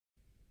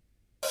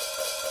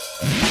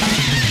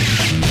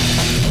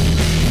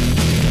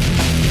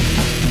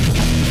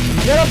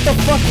the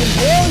fucking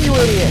hell, you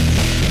idiot!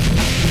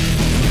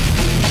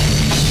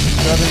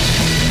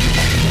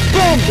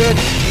 Boom, dude!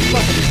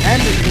 Fucking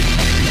ended me.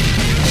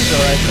 He's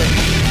alright there.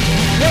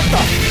 What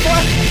the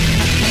fuck?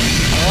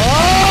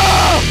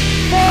 Oh!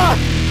 Fuck!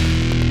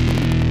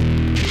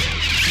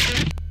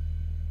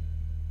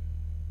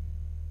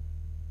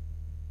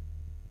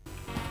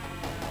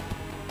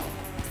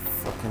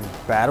 Fucking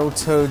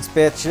BattleToads,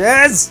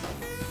 bitches!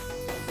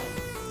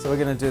 So we're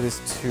gonna do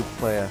this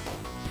 2-player.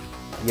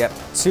 Yep,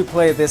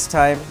 2-player this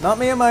time. Not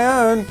me on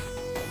my own.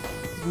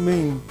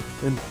 Me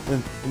and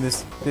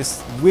this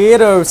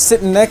weirdo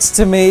sitting next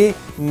to me.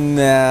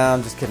 Nah,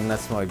 I'm just kidding.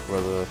 That's my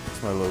brother.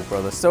 That's my little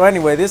brother. So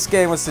anyway, this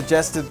game was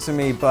suggested to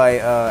me by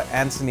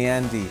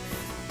antonieandy.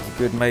 A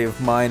good mate of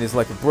mine, is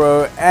like a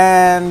bro,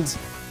 and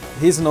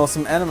he's an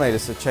awesome animator.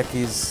 So check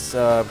his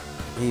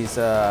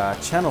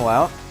channel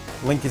out.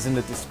 Link is in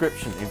the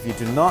description. If you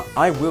do not,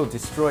 I will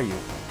destroy you.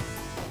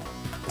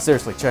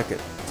 Seriously, check it.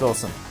 It's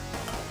awesome.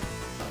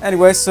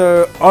 Anyway,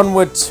 so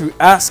onward to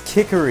ass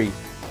kickery.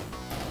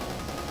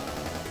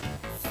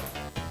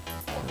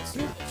 Let's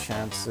see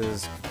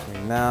chances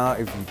between now,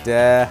 if you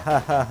dare. Ha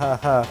ha ha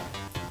ha.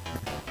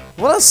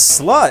 What a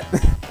slut!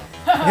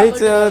 Hey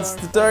Toads,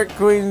 the Dark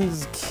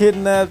Queen's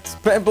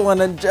kidnapped Pimple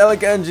and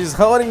Angelica and she's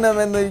holding them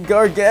in the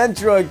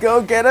Gargantua.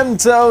 Go get them,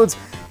 Toads!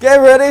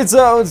 Get ready,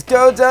 Toads!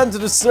 Go down to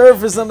the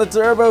surface on the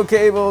turbo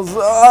cables.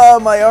 Oh,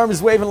 my arm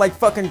is waving like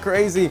fucking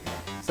crazy.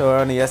 So we're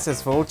on the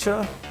SS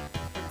Vulture.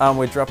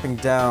 We're dropping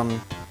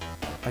down.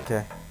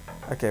 Okay,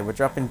 we're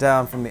dropping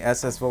down from the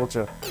SS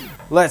Vulture.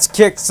 Let's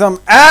kick some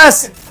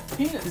ass!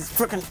 He's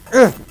fucking.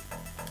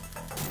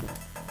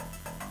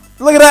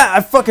 Look at that!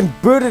 I fucking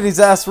booted his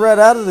ass right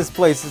out of this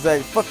place. He's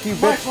like, fuck you,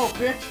 bitch.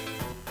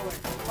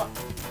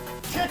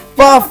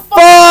 For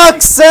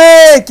fuck's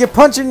sake! You're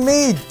punching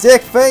me,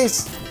 dick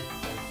face!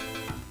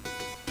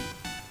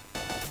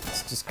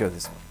 Let's just go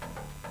this way.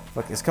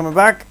 Fuck, he's coming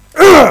back.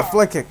 Ugh,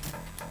 fly kick.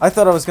 I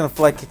thought I was gonna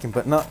fly kick him,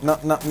 but no,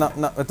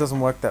 it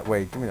doesn't work that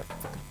way. Give me that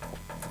fucking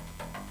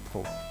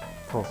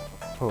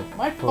pull.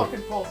 My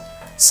fucking pull.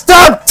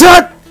 Stop!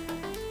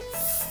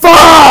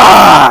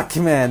 Fuck!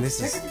 Man, this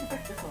is.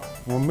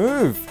 We'll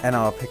move, and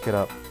I'll pick it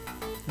up.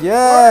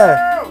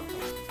 Yeah!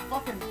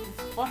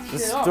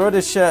 Just throw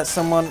this shit at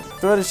someone.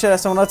 I'll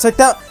take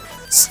that.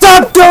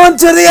 Stop going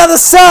to the other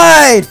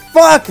side!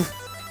 Fuck!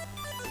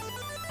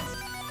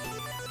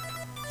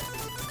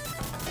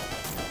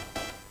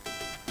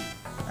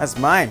 That's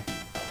mine.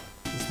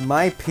 It's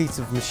my piece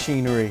of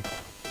machinery.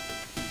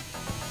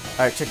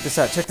 Alright, check this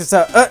out.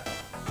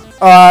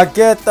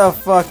 Get the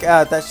fuck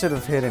out. That should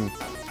have hit him.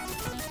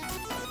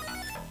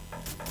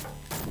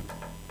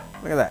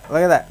 Look at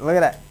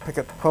that. Pick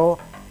up the pole.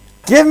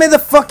 Give me the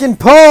fucking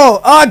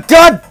pole! Oh,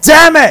 god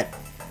damn it!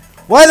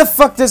 Why the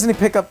fuck doesn't he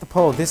pick up the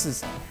pole? This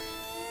is...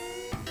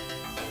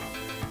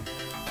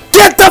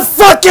 Get the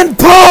fucking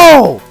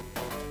pole!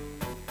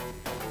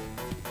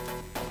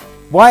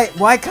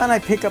 Why can't I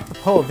pick up the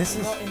pole? This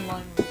is...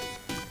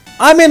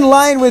 I'm in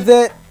line with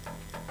it!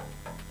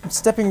 I'm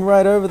stepping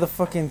right over the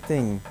fucking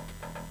thing.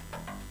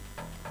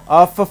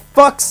 Oh, for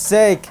fuck's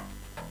sake!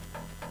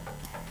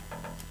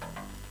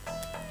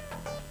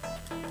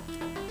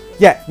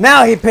 Yeah,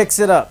 now he picks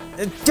it up.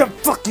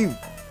 Fuck you!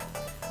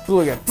 Blue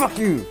again, fuck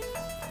you!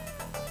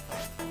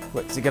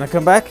 Wait, is he gonna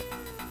come back?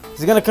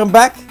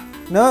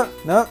 No?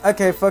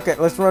 Okay, fuck it.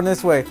 Let's run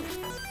this way.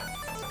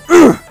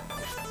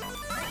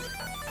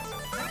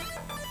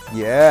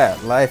 Yeah,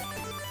 life.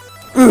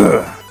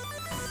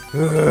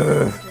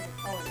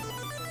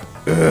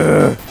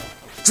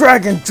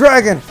 Dragon!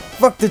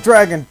 Fuck the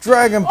dragon!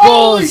 Dragon Ball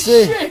Holy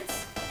Z! shit!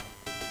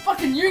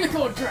 Fucking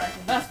unicorn dragon,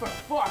 that's what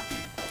fuck!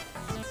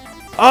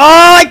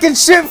 Oh, I can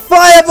shoot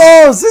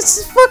fireballs! This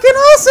is fucking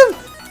awesome!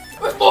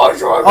 With more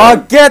dragon! Oh,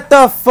 get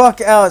the fuck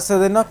out! So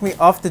they knocked me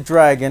off the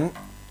dragon,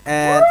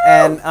 and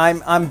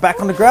I'm back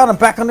on the ground.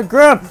 Fuck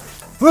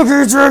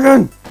you,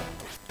 dragon!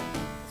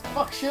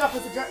 Fuck shit up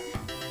with the dragon.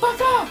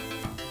 Fuck off!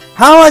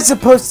 How am I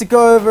supposed to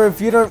go over if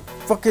you don't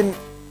fucking...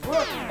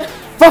 For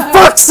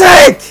fuck's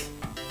sake!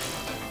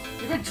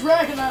 You're a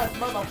dragon ass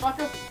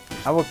motherfucker!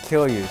 I will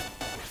kill you.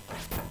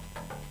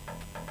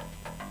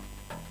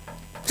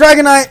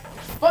 Dragonite!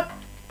 Fuck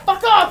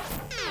off!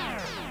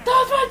 That's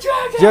my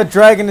dragon! Your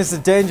dragon is a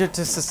danger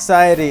to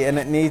society and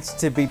it needs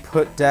to be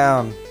put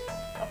down.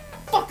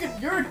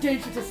 You're a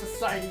danger to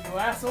society, you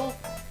asshole!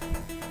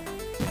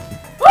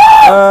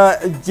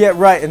 Yeah,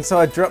 right, and so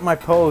I dropped my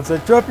poles. I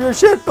drop your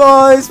shit,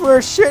 boys! We're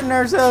shitting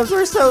ourselves,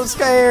 we're so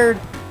scared!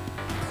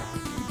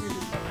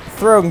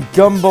 Throwing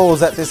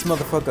gumballs at this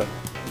motherfucker.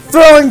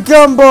 Throwing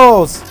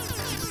gumballs!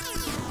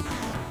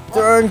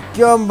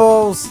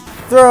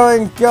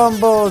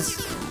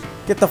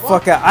 Get the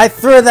fuck out. I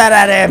threw that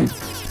at him!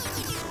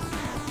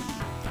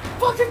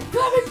 Fucking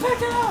let me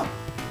pick it up!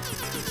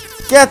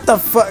 Get the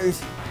fuck...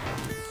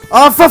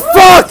 Oh, for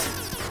fuck!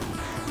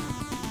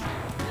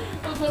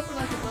 I was hoping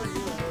I could throw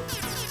you at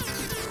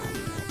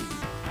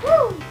it.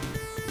 Woo!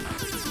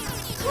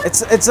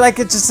 It's like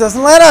it just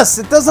doesn't let us.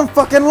 It doesn't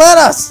fucking let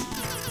us.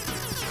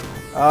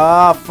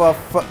 Ah, for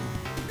fuck.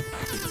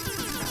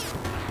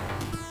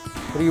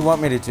 What do you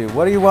want me to do?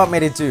 What do you want me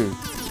to do?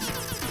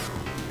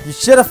 You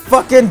should have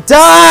fucking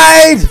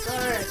died!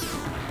 Sorry.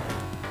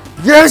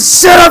 You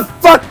should have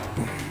fuck.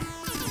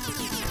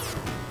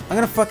 I'm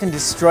gonna fucking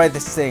destroy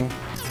this thing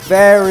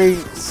very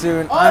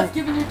soon. Oh, I'm it's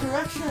giving you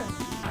direction.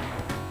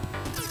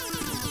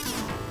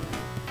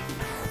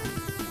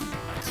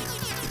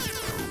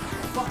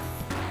 Fuck.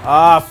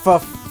 Ah, for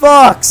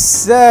fuck's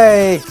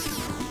sake!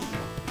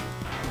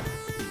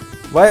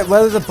 Why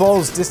did the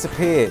balls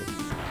disappear?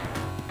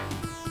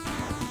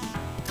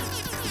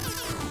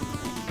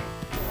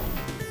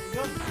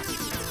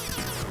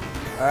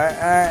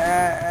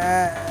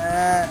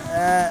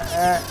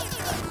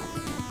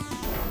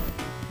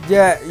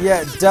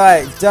 Yeah,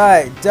 die.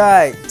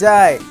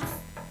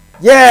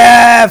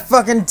 Yeah,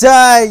 fucking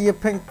die, you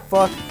pink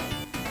fuck. Look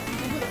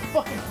at the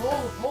fucking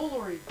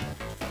holery.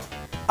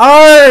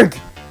 Arg!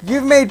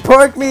 You've made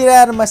pork meat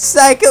out of my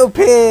psycho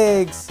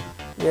pigs!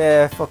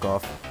 Yeah, fuck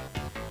off.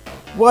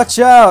 Watch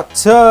out,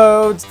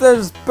 Toads!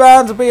 There's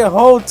bound to be a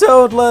whole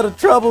toad load of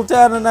trouble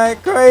down in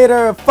that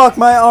crater! Fuck,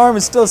 my arm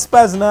is still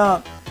spazzing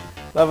out!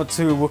 Level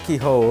 2 Wookiee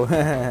hole.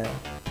 Fucking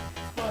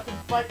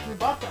fight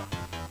Chewbacca.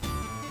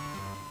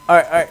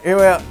 Alright, here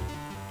we are.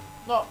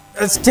 No.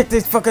 Let's kick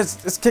these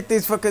fuckers! Let's kick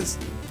these fuckers!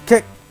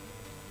 Kick!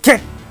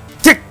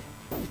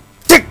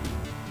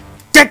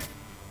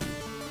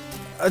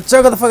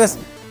 Juggle the fuckers!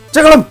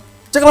 Juggle them!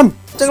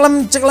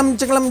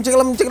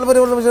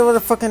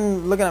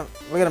 Fucking look at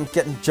him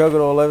getting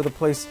juggled all over the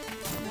place.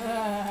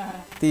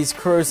 These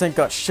crows ain't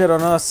got shit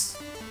on us.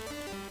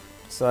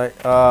 So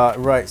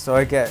right, so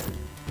I get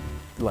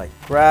like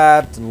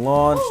grabbed and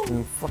launched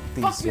and fuck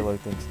these yellow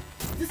things.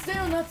 Just stay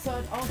on that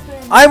side. I'll stay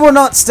on I will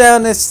not stay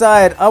on this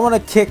side. I want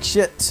to kick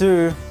shit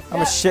too.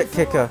 I'm a shit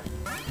kicker.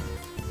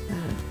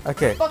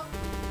 Okay. Fuck.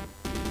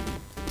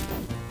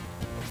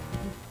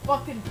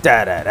 Fucking.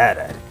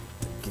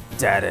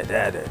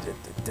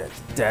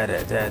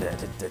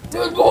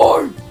 Good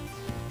boy.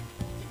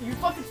 You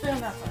fucking stay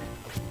on that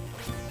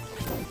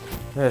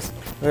side.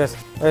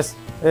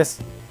 This.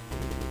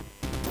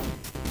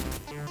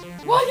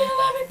 Why didn't you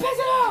let me piss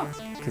it out?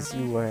 Because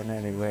you weren't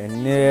anywhere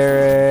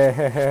near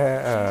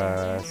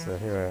it. So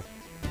here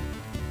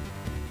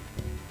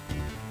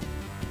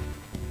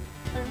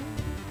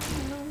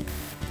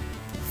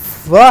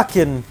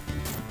fucking.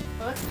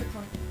 Oh, that's a good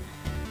one.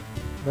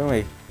 Don't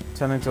we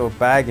turn into a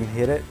bag and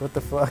hit it? What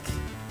the fuck?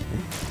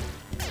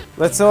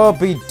 Let's all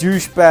be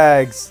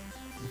douchebags.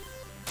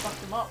 Fuck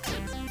them up.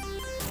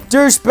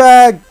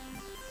 Douchebag!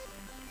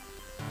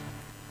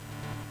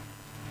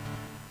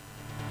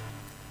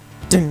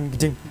 Ding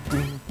ding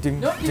ding ding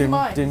Nope, ding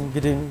mine. ding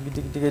ding ding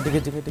ding ding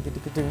ding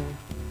ding.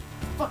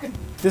 Fucking.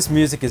 This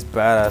music is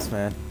badass,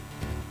 man.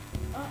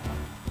 I'll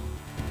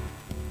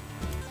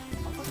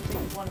fucking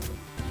take one of them.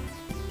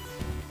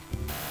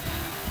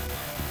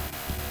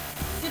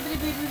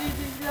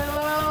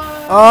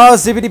 Oh,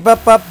 zippity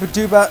bop bop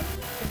doo bop. It's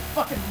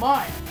fucking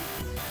mine.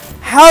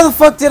 How the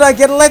fuck did I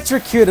get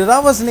electrocuted? I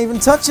wasn't even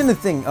touching the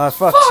thing. Oh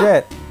fuck,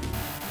 shit.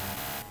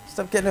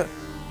 Stop getting it.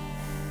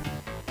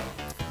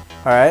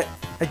 Alright,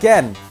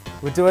 again.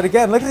 We'll do it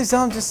again. Look at his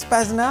arm just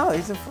spazzing out.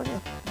 He's a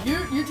fucking.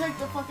 You take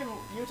the fucking.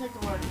 You take the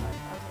right side.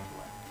 I'll take the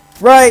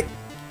left. Right.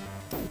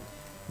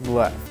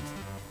 Left.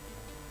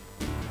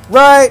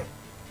 Right.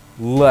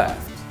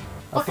 Left.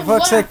 Oh, for Fucking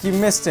fuck's sake, left. you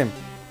missed him.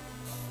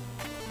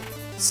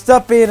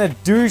 Stop being a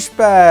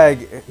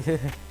douchebag.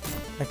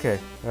 Okay,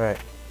 alright.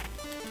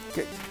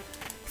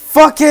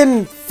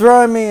 Fucking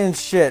throw me and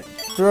shit.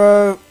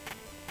 Throw.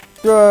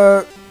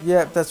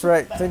 Yep, that's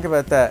right. Think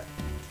about that.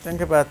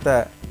 Think about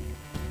that.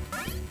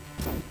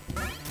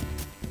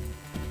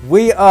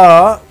 We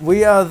are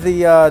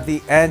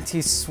the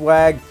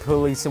anti-swag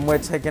police, and we're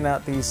taking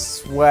out these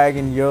swag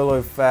and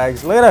YOLO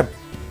fags. Look at him.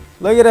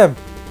 Look at him.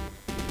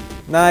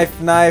 Knife.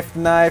 Look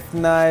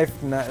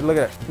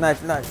at it.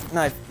 Knife.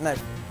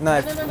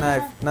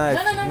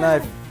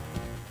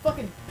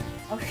 Fucking.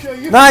 I'll show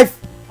you. Knife.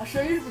 I'll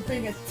show you for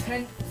being a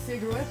 10th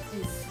cigarette.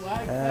 You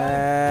swag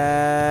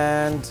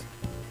bag. And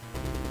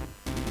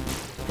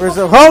where's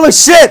the holy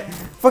shit?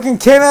 Fucking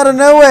came out of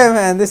nowhere,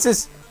 man. This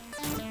is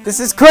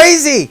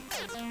crazy.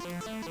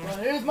 Well,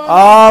 here's my.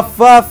 Oh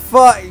fuck!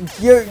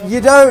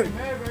 You don't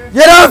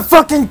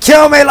fucking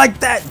kill me like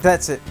that.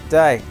 That's it.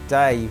 Die,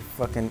 you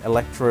fucking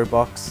electro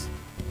box.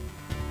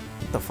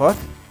 What the fuck?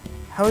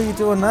 How are you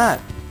doing that?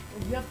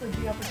 You have to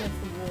be up against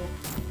the wall.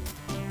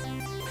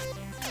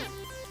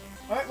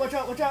 Alright, watch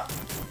out.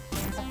 I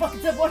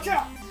fucking said watch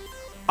out.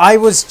 I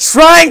was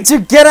trying to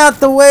get out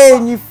the way,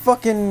 and you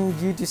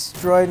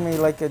destroyed me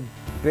like a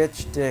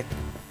bitch dick.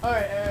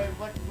 Alright,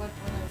 what did I say?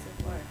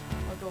 Alright,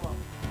 I'll go up.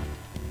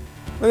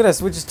 Look at us.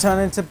 We just turn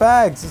into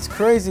bags. It's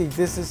crazy.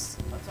 This is.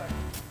 I'm sorry.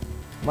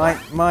 Mine.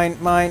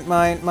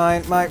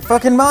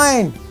 Fucking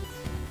mine!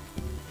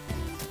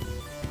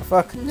 Oh,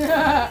 fuck.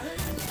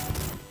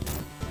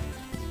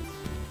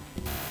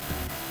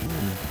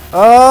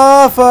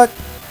 Oh, fuck.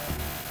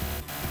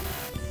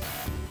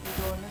 You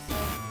go on this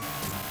side.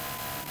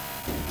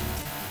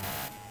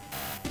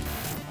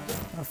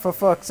 Oh, for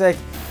fuck's sake.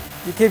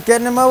 You keep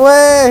getting in my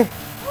way!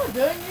 Oh,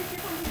 dang, you keep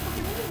on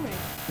fucking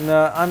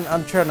No,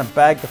 I'm trying to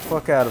bag the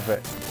fuck out of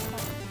it.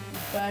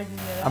 Bagging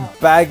it I'm out.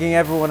 bagging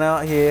everyone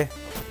out here.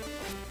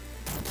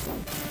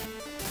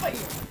 Wait,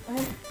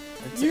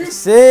 you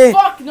See?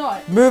 fuck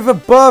nut! Move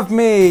above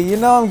me! You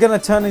know I'm gonna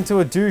turn into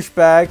a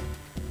douchebag.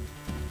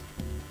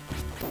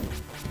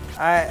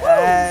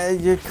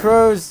 Your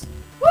crows.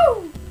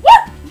 Woo!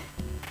 What?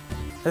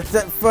 Let's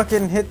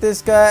fucking hit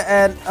this guy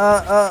and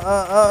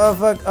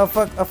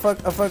fuck.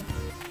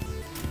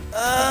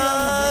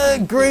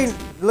 Green.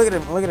 Look at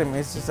him.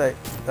 He's just like,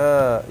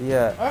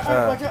 yeah.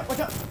 Alright, watch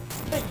out.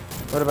 Hey.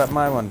 What about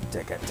my one?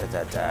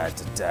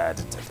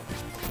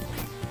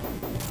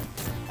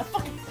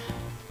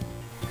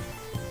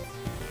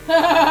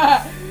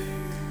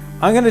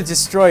 I'm gonna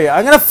destroy you.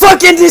 I'm gonna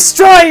fucking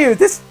destroy you!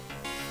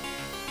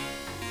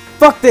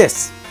 Fuck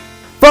this!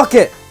 Fuck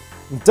it!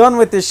 I'm done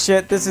with this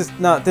shit. This is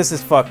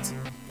fucked.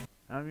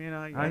 I mean,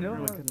 I know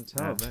I couldn't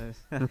tell, but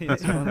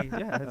it's funny.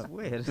 Yeah, it's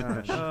weird.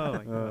 Oh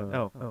my god.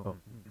 Oh.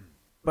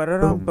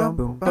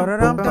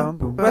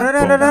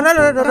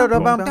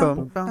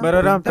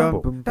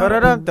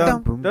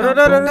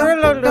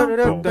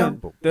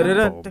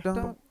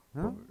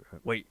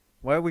 Wait,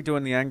 why are we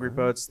doing the Angry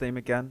Birds theme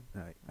again?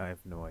 I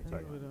have no idea.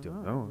 I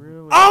don't know.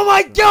 Really? Oh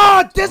my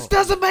god! This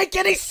doesn't make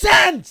any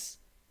sense!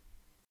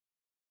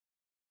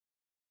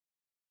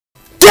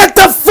 Get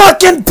the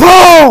fucking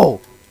pole!